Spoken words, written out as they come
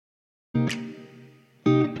Peace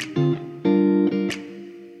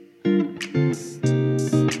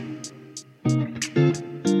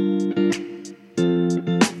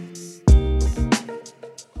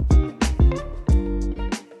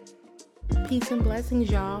and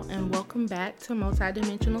blessings, y'all, and welcome back to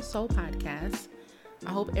Multidimensional Soul Podcast. I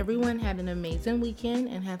hope everyone had an amazing weekend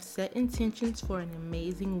and have set intentions for an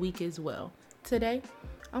amazing week as well. Today,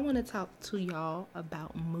 I want to talk to y'all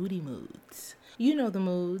about moody moods. You know the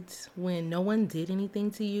moods when no one did anything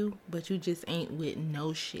to you, but you just ain't with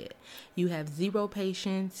no shit. You have zero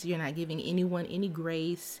patience. You're not giving anyone any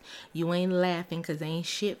grace. You ain't laughing because ain't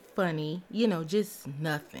shit funny. Just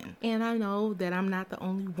nothing. And I know that I'm not the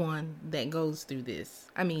only one that goes through this.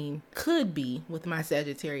 I mean, could be with my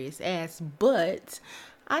Sagittarius ass, but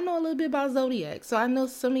I know a little bit about Zodiac. So I know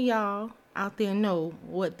some of y'all out there know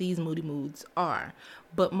what these moody moods are.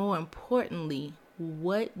 But more importantly,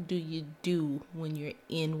 what do you do when you're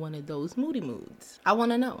in one of those moody moods? I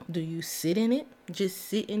want to know. Do you sit in it? Just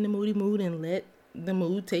sit in the moody mood and let the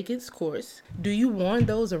mood take its course? Do you warn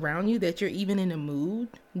those around you that you're even in a mood?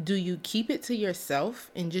 Do you keep it to yourself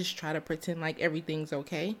and just try to pretend like everything's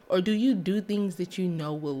okay? Or do you do things that you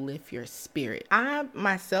know will lift your spirit? I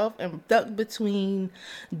myself am stuck between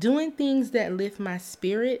doing things that lift my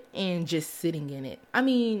spirit and just sitting in it. I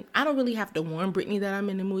mean, I don't really have to warn Brittany that I'm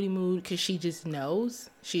in a moody mood because she just knows.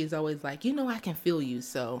 She's always like, I can feel you.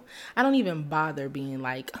 So I don't even bother being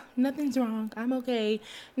like, nothing's wrong, I'm okay.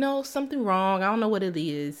 No, something wrong, I don't know what it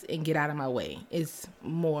is, and get out of my way. It's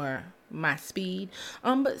more my speed.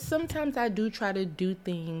 But sometimes I do try to do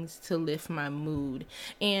things to lift my mood.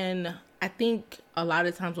 And I think a lot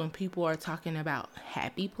of times when people are talking about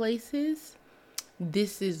happy places,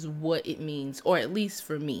 this is what it means, or at least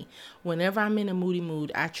for me. Whenever I'm in a moody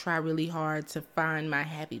mood, I try really hard to find my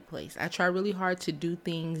happy place. I try really hard to do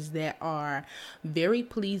things that are very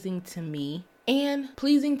pleasing to me. And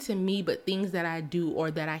pleasing to me, but things that I do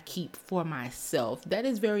or that I keep for myself. That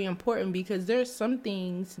is very important because there's some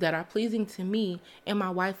things that are pleasing to me and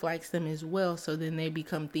my wife likes them as well. So then they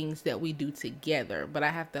become things that we do together. But I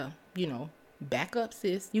have to, back up,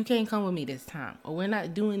 sis. You can't come with me this time, or we're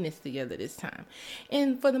not doing this together this time.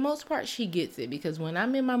 And for the most part, she gets it because when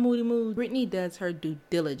I'm in my moody mood, Brittany does her due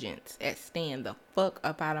diligence at staying the fuck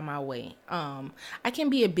up out of my way. I can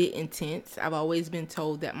be a bit intense. I've always been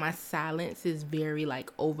told that my silence is very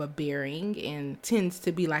overbearing and tends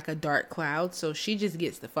to be like a dark cloud. So she just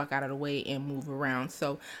gets the fuck out of the way and move around.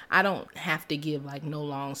 So I don't have to give no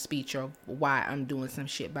long speech of why I'm doing some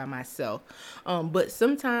shit by myself. But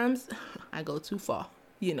sometimes I go too far.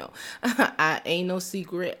 I ain't no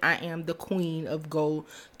secret. I am the queen of go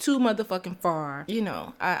too motherfucking far.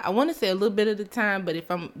 I want to say a little bit of the time, but if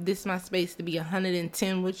this is my space to be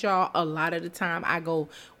 110 with y'all, a lot of the time I go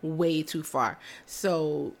way too far.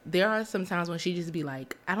 So there are some times when she just be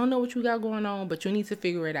like, I don't know what you got going on, but you need to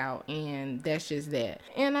figure it out. And that's just that.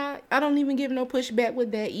 And I don't even give no pushback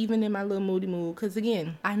with that, even in my little moody mood. Because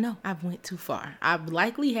again, I know I've went too far. I've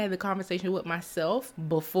likely had the conversation with myself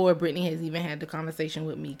before Brittany has even had the conversation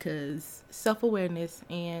with me, because self-awareness,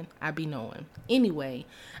 and I be knowing. Anyway,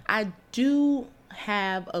 I do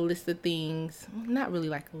have a list of things, not really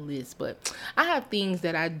like a list, but I have things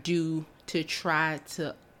that I do to try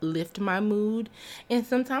to lift my mood. And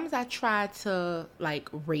sometimes I try to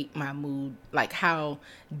rate my mood, like how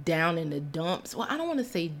down in the dumps. Well, I don't want to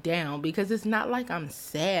say down because it's not like I'm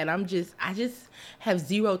sad. I just have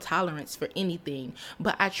zero tolerance for anything.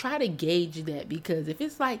 But I try to gauge that because if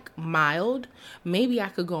it's mild, maybe I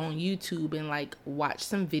could go on YouTube and watch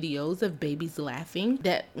some videos of babies laughing.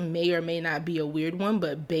 That may or may not be a weird one,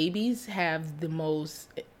 but babies have the most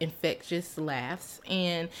infectious laughs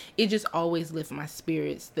and it just always lifts my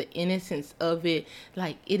spirits. The innocence of it,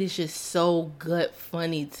 it is just so gut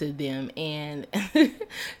funny to them, and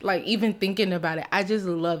even thinking about it, I just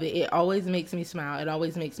love it. It always makes me smile. It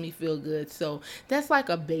always makes me feel good. So that's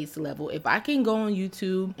a base level. If I can go on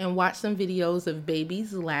YouTube and watch some videos of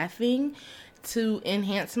babies laughing to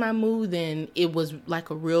enhance my mood, then it was a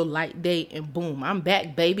real light day, and boom, I'm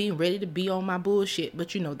back, baby, ready to be on my bullshit, but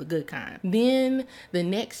the good kind. Then the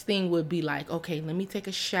next thing would be okay, let me take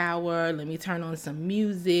a shower, let me turn on some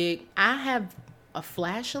music. I have a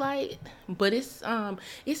flashlight, but it's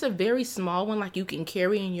a very small one, you can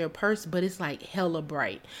carry in your purse, but it's hella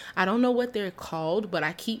bright. I don't know what they're called, but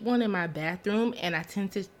I keep one in my bathroom, and I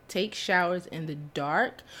tend to take showers in the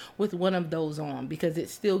dark with one of those on because it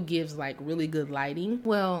still gives like really good lighting.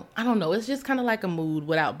 Well, I don't know. It's just kind of like a mood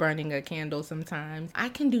without burning a candle sometimes. I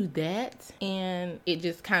can do that and it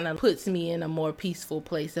just kind of puts me in a more peaceful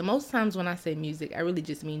place. And most times when I say music, I really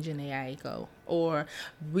just mean Jhené Aiko. Or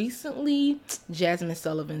recently, Jasmine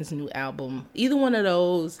Sullivan's new album. Either one of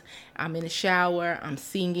those. I'm in the shower, I'm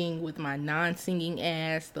singing with my non-singing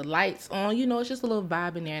ass, the lights on, it's just a little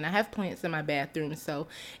vibe in there. And I have plants in my bathroom, so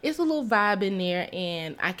it's a little vibe in there,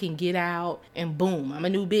 and I can get out and boom, I'm a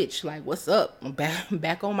new bitch. Like, what's up? I'm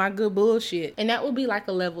back on my good bullshit. And that would be like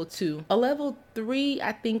a level 2. A level 3,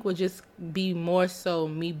 I think, would just be more so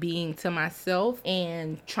me being to myself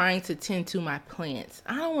and trying to tend to my plants.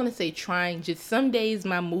 I don't want to say trying, just some days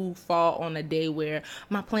my mood fall on a day where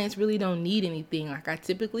my plants really don't need anything. Like, I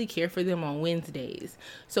typically care for them on Wednesdays.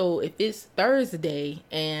 So if it's Thursday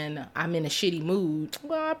and I'm in a shitty mood,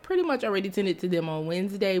 well, I pretty much already tended to them on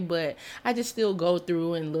Wednesday, but I just still go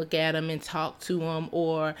through and look at them and talk to them,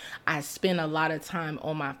 or I spend a lot of time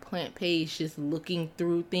on my plant page just looking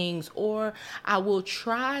through things, or I will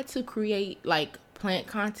try to create like plant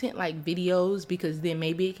content, like videos, because then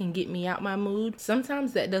maybe it can get me out my mood.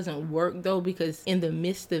 Sometimes that doesn't work though, because in the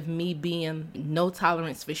midst of me being no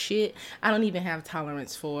tolerance for shit, I don't even have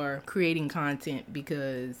tolerance for creating content,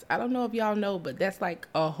 because I don't know if y'all know, but that's like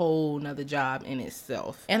a whole nother job in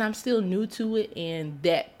itself. And I'm still new to it, and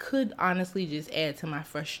that could honestly just add to my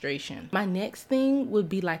frustration. My next thing would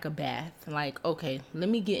be like a bath. Like, okay, let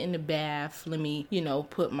me get in the bath. Let me,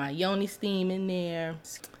 put my yoni steam in there,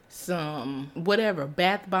 some whatever,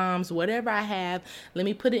 bath bombs, whatever I have. Let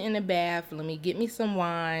me put it in the bath. Let me get me some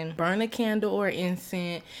wine, burn a candle or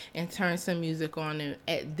incense, and turn some music on. And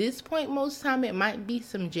at this point, most time it might be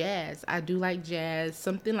some jazz. I do like jazz,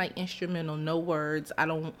 something like instrumental, no words. I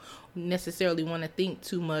don't necessarily want to think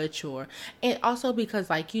too much, and also because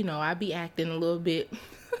I be acting a little bit.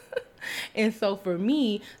 And so for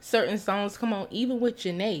me, certain songs come on, even with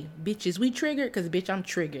Jhené, bitches, we triggered, because bitch, I'm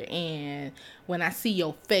triggered. And when I see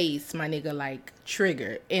your face, my nigga, like,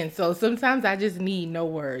 triggered. And so sometimes I just need no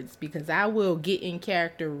words, because I will get in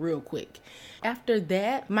character real quick. After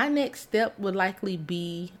that, my next step would likely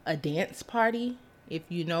be a dance party. If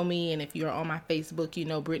you know me and if you're on my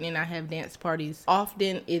Facebook, Brittany and I have dance parties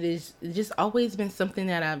often. It is just always been something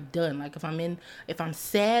that I've done. Like if I'm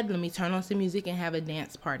sad, let me turn on some music and have a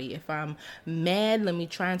dance party. If I'm mad, let me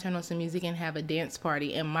try and turn on some music and have a dance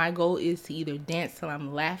party. And my goal is to either dance till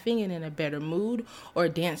I'm laughing and in a better mood, or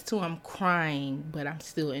dance till I'm crying but I'm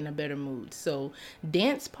still in a better mood. So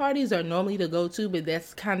dance parties are normally the go-to, but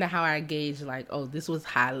that's kind of how I gauge, like, oh, this was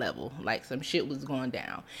high level, like some shit was going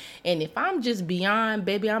down. And if I'm just beyond,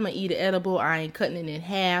 baby, I'm gonna eat an edible. I ain't cutting it in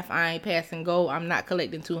half. I ain't passing go. I'm not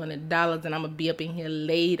collecting $200, and I'm gonna be up in here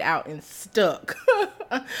laid out and stuck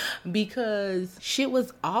because shit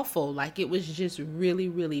was awful. Like, it was just really,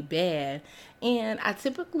 really bad. And I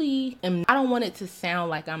don't want it to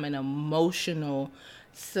sound like I'm an emotional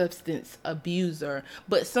substance abuser,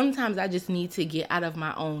 but sometimes I just need to get out of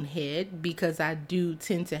my own head, because I do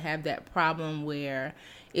tend to have that problem where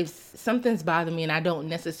if something's bothering me and I don't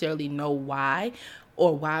necessarily know why,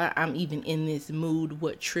 or why I'm even in this mood,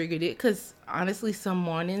 what triggered it. Because honestly, some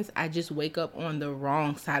mornings I just wake up on the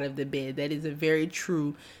wrong side of the bed. That is a very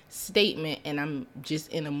true statement, and I'm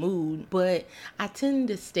just in a mood. But I tend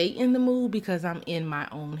to stay in the mood because I'm in my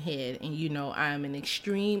own head, and I'm an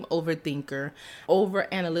extreme overthinker, over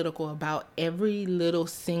analytical about every little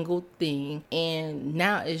single thing. And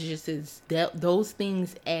now it's just those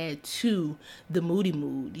things add to the moody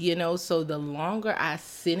mood, so the longer I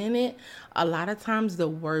sit in it, a lot of times the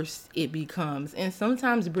worse it becomes. And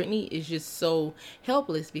sometimes Brittany is just so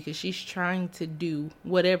helpless, because she's trying to do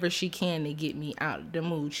whatever she can to get me out of the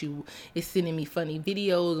mood. She is sending me funny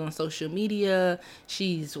videos on social media.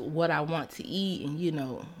 She's what I want to eat,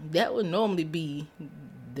 and that would normally be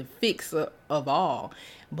the fix of all.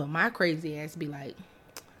 But my crazy ass be like,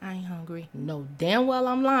 I ain't hungry. No, damn well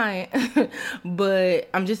I'm lying. But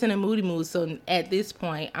I'm just in a moody mood. So at this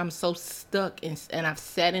point, I'm so stuck and I've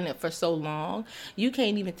sat in it for so long. You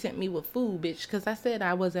can't even tempt me with food, bitch, because I said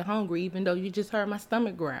I wasn't hungry, even though you just heard my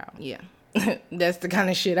stomach growl. Yeah. That's the kind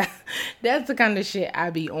of shit I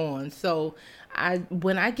be on. So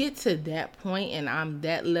when I get to that point and I'm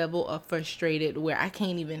that level of frustrated where I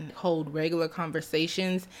can't even hold regular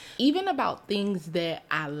conversations, even about things that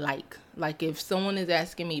I like if someone is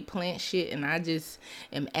asking me plant shit and I just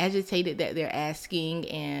am agitated that they're asking,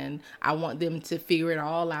 and I want them to figure it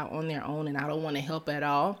all out on their own and I don't want to help at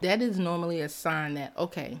all, that is normally a sign that,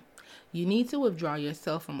 okay, you need to withdraw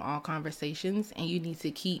yourself from all conversations, and you need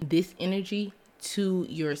to keep this energy to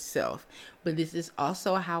yourself. But this is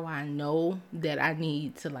also how I know that I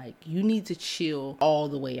need to, like, you need to chill all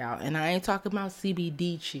the way out. And I ain't talking about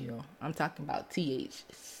CBD chill. I'm talking about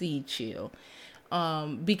THC chill.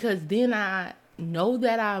 Because then I know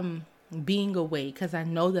that I'm being away because I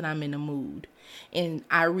know that I'm in a mood. And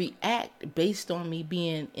I react based on me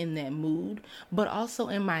being in that mood, but also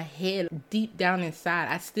in my head, deep down inside,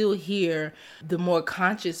 I still hear the more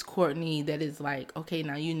conscious Courtney that is like, okay,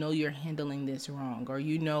 now you know you're handling this wrong, or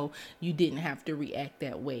you know you didn't have to react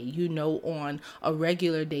that way. You know, on a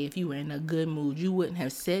regular day, if you were in a good mood, you wouldn't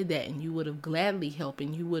have said that, and you would have gladly helped,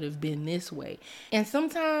 and you would have been this way. And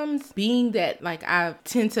sometimes, being that, like, I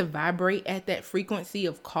tend to vibrate at that frequency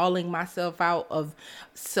of calling myself out, of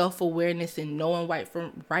self-awareness and knowing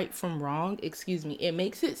right from wrong, it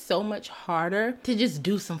makes it so much harder to just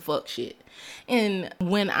do some fuck shit. And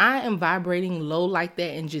when I am vibrating low like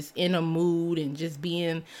that and just in a mood and just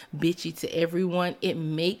being bitchy to everyone, it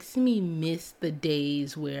makes me miss the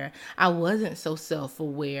days where I wasn't so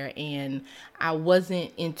self-aware and I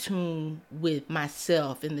wasn't in tune with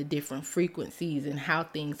myself and the different frequencies and how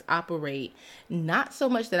things operate. Not so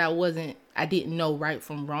much that I didn't know right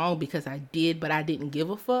from wrong, because I did, but I didn't give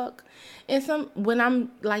a fuck. And when I'm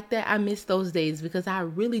like that, I miss those days, because I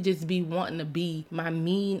really just be wanting to be my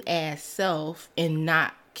mean ass self and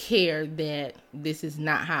not care that this is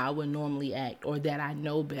not how I would normally act, or that I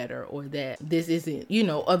know better, or that this isn't,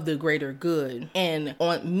 of the greater good. And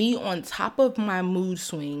on top of my mood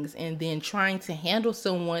swings, and then trying to handle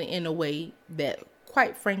someone in a way that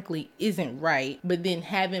quite frankly isn't right, but then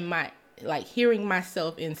having hearing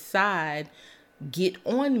myself inside get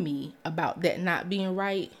on me about that not being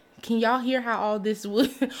right. Can y'all hear how all this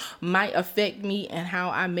might affect me, and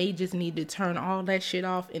how I may just need to turn all that shit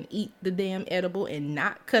off and eat the damn edible and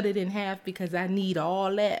not cut it in half because I need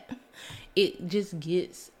all that? It just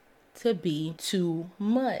gets to be too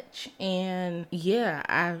much. And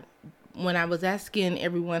yeah, when I was asking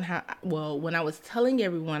everyone when I was telling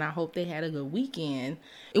everyone I hope they had a good weekend,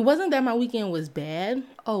 it wasn't that my weekend was bad.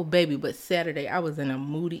 Oh, baby, but Saturday I was in a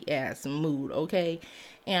moody ass mood, okay?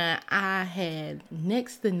 And I had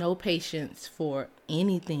next to no patience for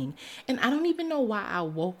anything. And I don't even know why I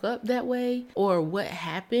woke up that way or what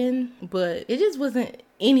happened, but it just wasn't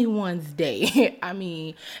anyone's day. I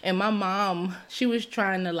mean, and my mom, she was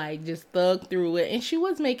trying to just thug through it, and she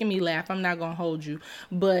was making me laugh. I'm not gonna hold you,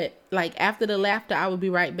 but after the laughter, I would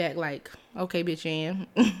be right back okay, bitch,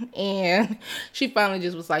 and she finally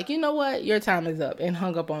just was like, you know what, your time is up, and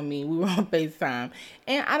hung up on me. We were on FaceTime,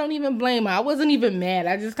 and I don't even blame her. I wasn't even mad.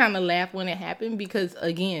 I just kind of laughed when it happened, because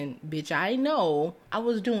again, bitch, I know I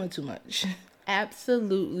was doing too much.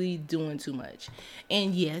 Absolutely doing too much.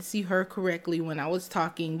 And yes, you heard correctly. When I was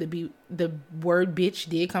talking, the word bitch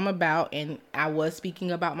did come about, and I was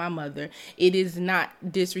speaking about my mother. It is not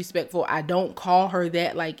disrespectful. I don't call her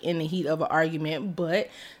that in the heat of an argument, but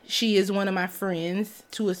she is one of my friends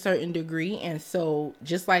to a certain degree. And so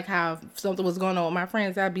just like how something was going on with my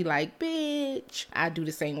friends, I'd be like, bitch. I do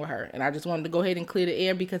the same with her. And I just wanted to go ahead and clear the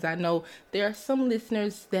air, because I know there are some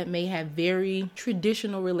listeners that may have very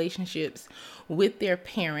traditional relationships with their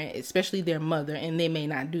parent, especially their mother, and they may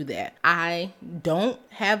not do that. I don't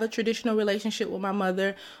have a traditional relationship with my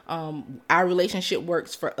mother. Our relationship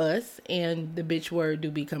works for us, and the bitch word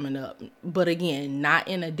do be coming up. But again, not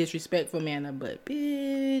in a disrespectful manner, but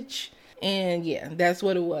bitch. And yeah, that's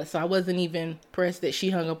what it was. So I wasn't even pressed that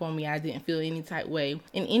she hung up on me. I didn't feel any type way.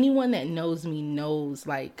 And anyone that knows me knows,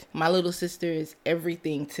 my little sister is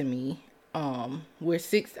everything to me. I'm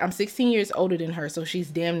 16 years older than her, so she's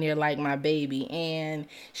damn near like my baby, and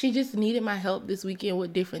she just needed my help this weekend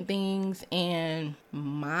with different things. And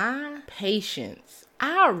my patience,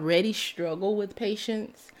 I already struggle with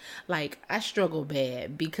patience. I struggle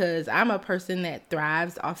bad, because I'm a person that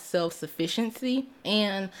thrives off self-sufficiency,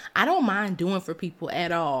 and I don't mind doing for people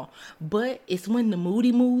at all. But it's when the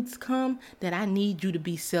moody moods come that I need you to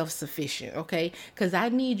be self-sufficient, okay? Because I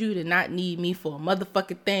need you to not need me for a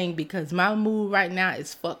motherfucking thing, because my mood right now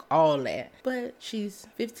is fuck all that. But she's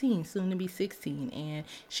 15, soon to be 16, and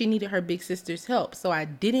she needed her big sister's help. So I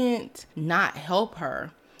didn't not help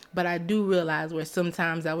her. But I do realize where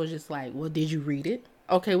sometimes I was just like, well, did you read it?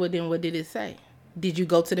 Okay, well then what did it say? Did you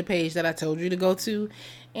go to the page that I told you to go to?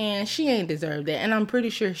 And she ain't deserved that. And I'm pretty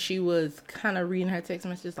sure she was kind of reading her text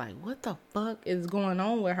messages what the fuck is going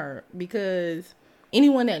on with her? Because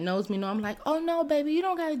anyone that knows me know I'm like, oh no, baby, you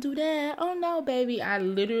don't gotta do that. Oh no, baby. I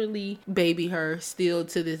literally baby her still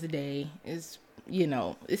to this day. It's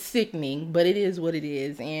sickening, but it is what it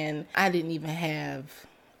is. And I didn't even have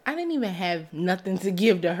nothing to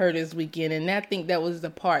give to her this weekend. And I think that was the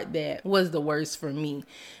part that was the worst for me.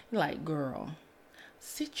 Girl,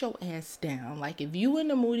 sit your ass down. Like, if you in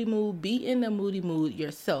the moody mood, be in the moody mood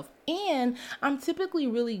yourself. And I'm typically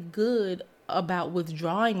really good about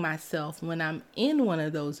withdrawing myself when I'm in one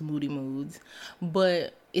of those moody moods,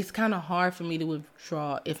 but it's kind of hard for me to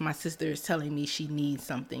withdraw if my sister is telling me she needs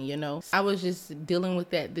something, you know? I was just dealing with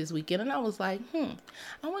that this weekend, and I was like,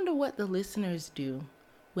 I wonder what the listeners do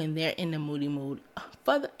when they're in the moody mood.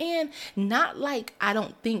 And not like I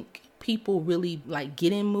don't think people really like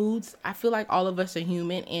get in moods. I feel like all of us are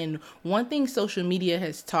human, and one thing social media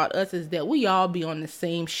has taught us is that we all be on the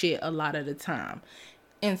same shit a lot of the time.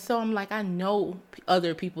 And so I'm like, I know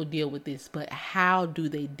other people deal with this, but how do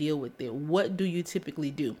they deal with it? What do you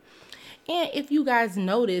typically do? And if you guys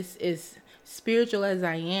notice, as spiritual as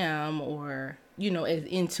I am, or as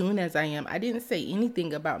in tune as I am, I didn't say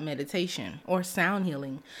anything about meditation or sound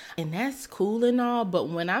healing. And that's cool and all, but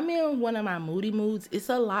when I'm in one of my moody moods, it's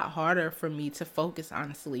a lot harder for me to focus,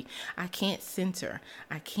 honestly. I can't center.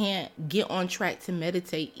 I can't get on track to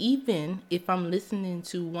meditate, even if I'm listening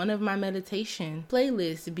to one of my meditation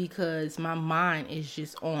playlists, because my mind is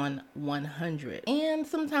just on 100. And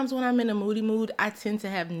sometimes when I'm in a moody mood, I tend to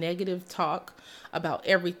have negative talk about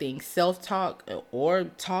everything, self-talk or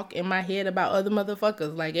talk in my head about other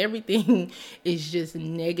motherfuckers. Like, everything is just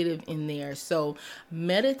negative in there. So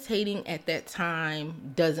meditating at that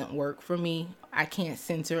time doesn't work for me. I can't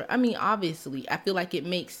center. I mean, obviously, I feel like it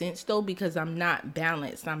makes sense though, because I'm not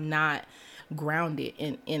balanced. I'm not grounded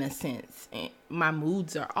in a sense. And my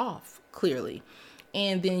moods are off, clearly.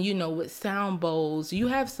 And then, with sound bowls, you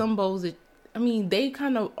have some bowls that, they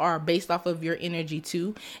kind of are based off of your energy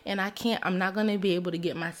too. And I'm not going to be able to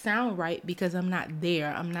get my sound right because I'm not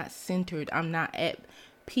there. I'm not centered. I'm not at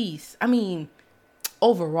peace.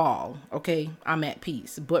 Overall, okay, I'm at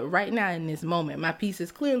peace. But right now in this moment, my peace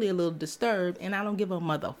is clearly a little disturbed, and I don't give a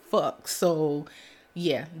motherfuck. So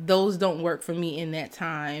yeah, those don't work for me in that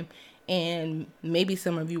time. And maybe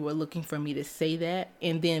some of you were looking for me to say that.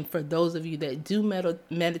 And then for those of you that do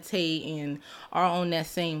meditate and are on that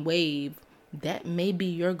same wave, that may be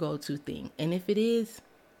your go-to thing. And if it is,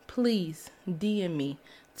 please DM me,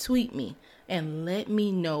 tweet me, and let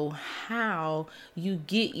me know how you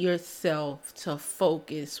get yourself to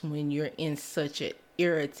focus when you're in such an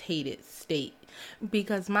irritated state.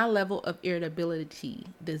 Because my level of irritability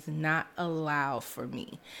does not allow for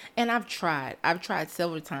me. And I've tried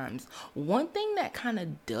several times. One thing that kind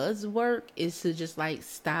of does work is to just like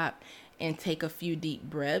stop and take a few deep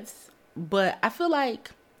breaths. But I feel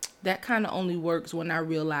like that kind of only works when I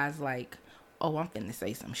realize like, oh, I'm finna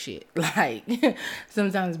say some shit. Like,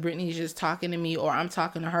 sometimes Brittany's just talking to me, or I'm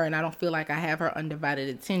talking to her and I don't feel like I have her undivided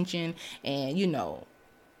attention. And,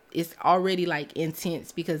 it's already like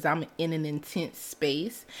intense because I'm in an intense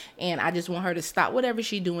space, and I just want her to stop whatever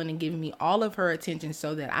she's doing and give me all of her attention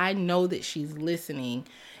so that I know that she's listening,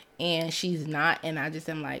 and she's not. And I just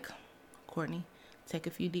am like, Courtney, take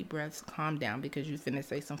a few deep breaths, calm down, because you finna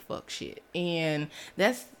say some fuck shit. And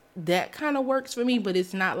that kind of works for me, but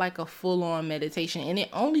it's not like a full-on meditation, and it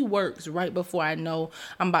only works right before I know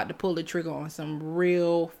I'm about to pull the trigger on some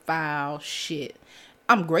real foul shit.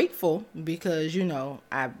 I'm grateful because,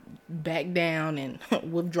 I back down and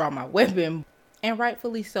withdraw my weapon, and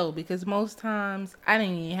rightfully so, because most times I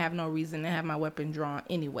didn't even have no reason to have my weapon drawn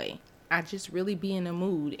anyway. I just really be in a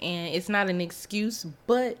mood, and it's not an excuse,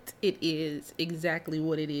 but it is exactly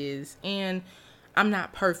what it is. And I'm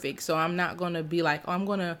not perfect, so I'm not going to be like, oh, I'm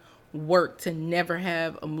going to work to never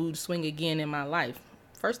have a mood swing again in my life.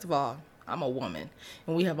 First of all, I'm a woman,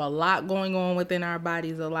 and we have a lot going on within our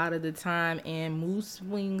bodies a lot of the time, and mood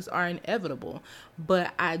swings are inevitable.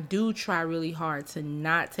 But I do try really hard to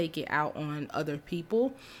not take it out on other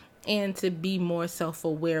people, and to be more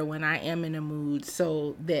self-aware when I am in a mood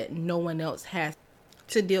so that no one else has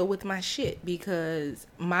to deal with my shit, because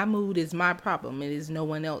my mood is my problem. It is no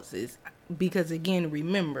one else's. Because again,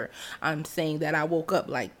 remember, I'm saying that I woke up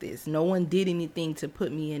like this. No one did anything to put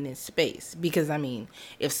me in this space. Because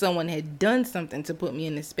if someone had done something to put me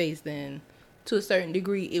in this space, then to a certain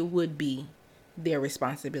degree, it would be their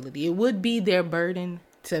responsibility. It would be their burden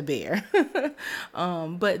to bear.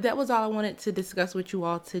 But that was all I wanted to discuss with you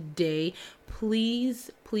all today. Please,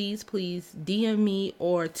 please, please DM me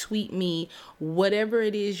or tweet me whatever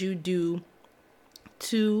it is you do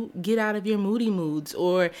to get out of your moody moods,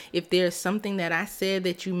 or if there's something that I said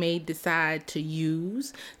that you may decide to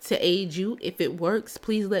use to aid you. If it works,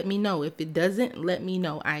 please let me know. If it doesn't, let me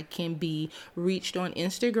know. I can be reached on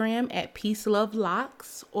Instagram at Peace Love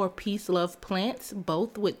Locks or Peace Love Plants,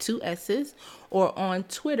 both with 2 S's, or on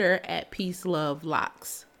Twitter at Peace Love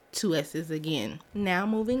Locks, 2 S's again. Now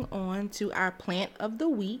moving on to our plant of the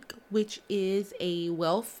week, which is a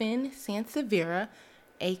Fin Sansevieria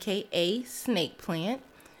aka snake plant.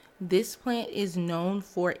 This plant is known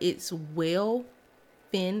for its whale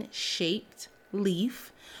fin shaped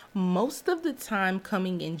leaf, most of the time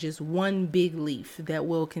coming in just one big leaf that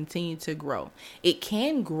will continue to grow. It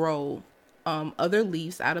can grow other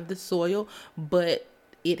leaves out of the soil, but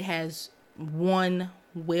it has one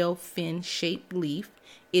whale fin shaped leaf.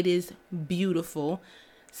 It is beautiful.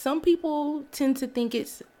 Some people tend to think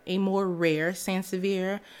it's a more rare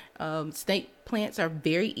Sansevieria. Snake plants are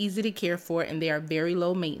very easy to care for, and they are very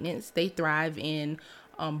low maintenance. They thrive in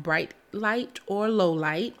bright light or low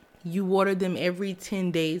light. You water them every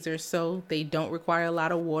 10 days or so. They don't require a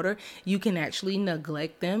lot of water. You can actually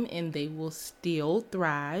neglect them and they will still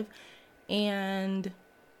thrive. And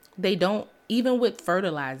they don't, even with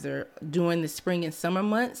fertilizer during the spring and summer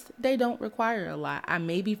months, they don't require a lot. I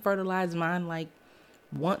maybe fertilize mine like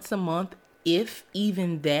once a month, if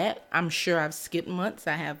even that. I'm sure I've skipped months.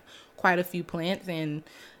 I have quite a few plants, and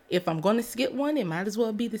if I'm going to skip one, it might as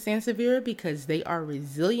well be the Sansevieria because they are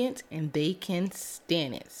resilient and they can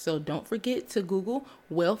stand it. So don't forget to Google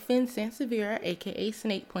Fin Sansevieria, aka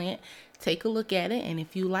snake plant. Take a look at it, and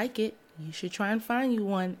if you like it, you should try and find you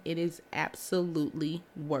one. It is absolutely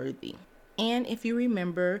worthy. And if you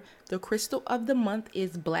remember, the crystal of the month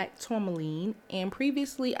is black tourmaline. And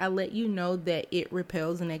previously, I let you know that it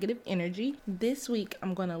repels negative energy. This week,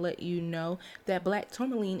 I'm going to let you know that black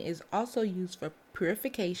tourmaline is also used for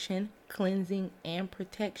purification, cleansing, and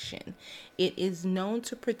protection. It is known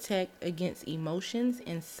to protect against emotions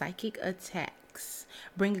and psychic attacks,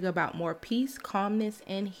 bringing about more peace, calmness,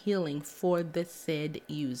 and healing for the said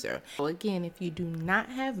user. So again, if you do not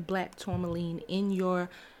have black tourmaline in your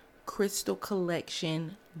crystal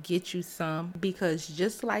collection, get you some, because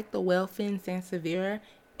just like the Fin Sansevieria,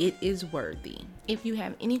 it is worthy. If you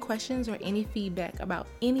have any questions or any feedback about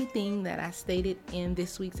anything that I stated in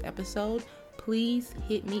this week's episode, please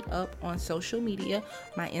hit me up on social media.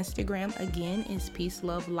 My Instagram again is Peace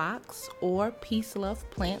Love Locks or Peace Love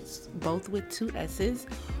Plants, both with 2 S's,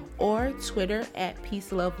 or Twitter at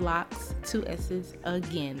Peace Love Locks, 2 S's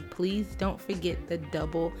again. Please don't forget the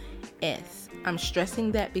double S. I'm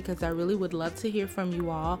stressing that because I really would love to hear from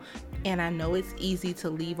you all, and I know it's easy to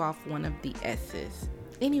leave off one of the S's.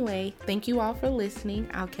 Anyway, thank you all for listening.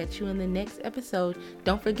 I'll catch you in the next episode.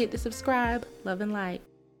 Don't forget to subscribe. Love and light.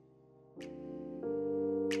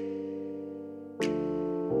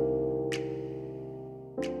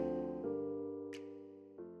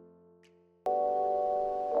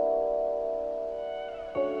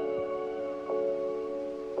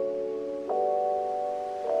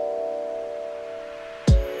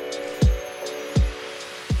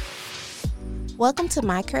 Welcome to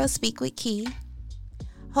My Curl Speak with Key.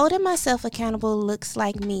 Holding myself accountable looks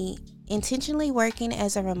like me intentionally working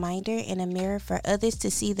as a reminder and a mirror for others to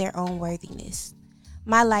see their own worthiness.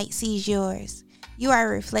 My light sees yours. You are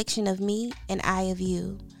a reflection of me and I of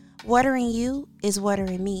you. Watering you is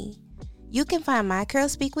watering me. You can find My Curl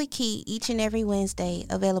Speak with Key each and every Wednesday,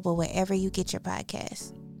 available wherever you get your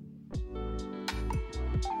podcasts.